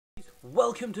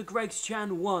Welcome to Greg's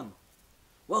Chan 1.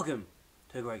 Welcome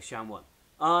to Greg's Chan 1.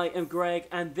 I am Greg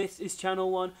and this is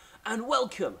Channel 1 and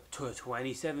welcome to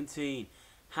 2017.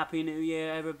 Happy New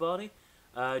Year everybody.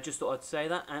 Just thought I'd say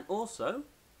that, and also,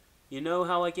 you know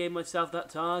how I gave myself that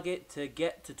target to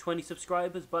get to 20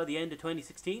 subscribers by the end of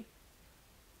 2016?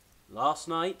 Last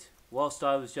night, whilst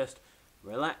I was just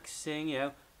relaxing,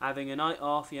 having a night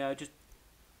off, just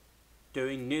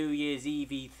doing New Year's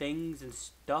Eve things and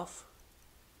stuff,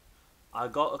 I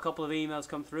got a couple of emails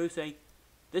come through saying,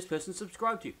 this person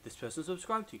subscribed to you, this person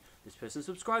subscribed to you, this person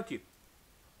subscribed to you.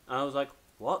 And I was like,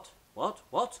 what?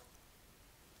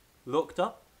 Looked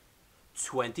up,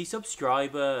 20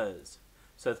 subscribers.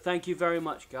 So thank you very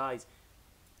much, guys.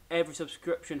 Every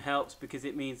subscription helps because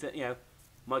it means that,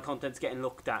 my content's getting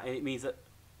looked at, and it means that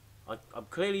I'm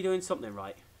clearly doing something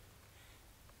right.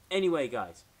 Anyway,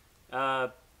 guys,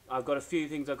 I've got a few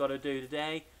things I've got to do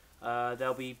today.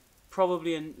 There'll be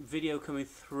probably a video coming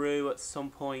through at some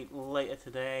point later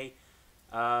today.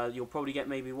 You'll probably get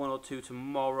maybe one or two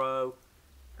tomorrow.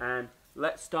 And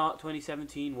let's start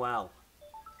 2017 well.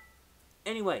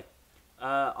 Anyway,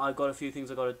 I've got a few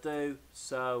things I've got to do.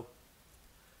 So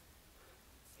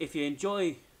if you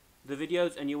enjoy the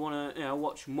videos and you want to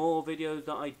watch more videos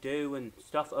that I do and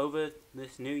stuff over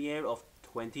this new year of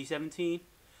 2017,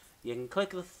 you can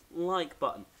click the like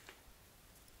button.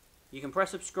 You can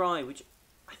press subscribe, which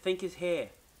I think is here.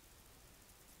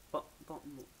 But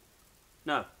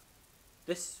no,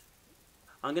 this,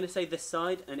 I'm going to say this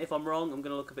side, and if I'm wrong, I'm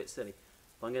going to look a bit silly.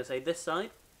 But I'm going to say this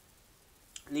side.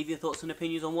 Leave your thoughts and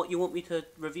opinions on what you want me to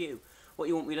review, what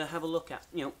you want me to have a look at,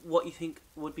 what you think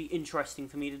would be interesting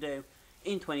for me to do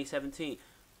in 2017.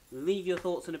 Leave your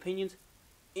thoughts and opinions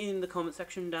in the comment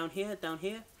section down here,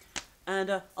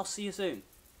 and I'll see you soon.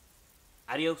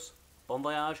 Adios, bon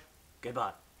voyage,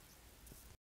 goodbye.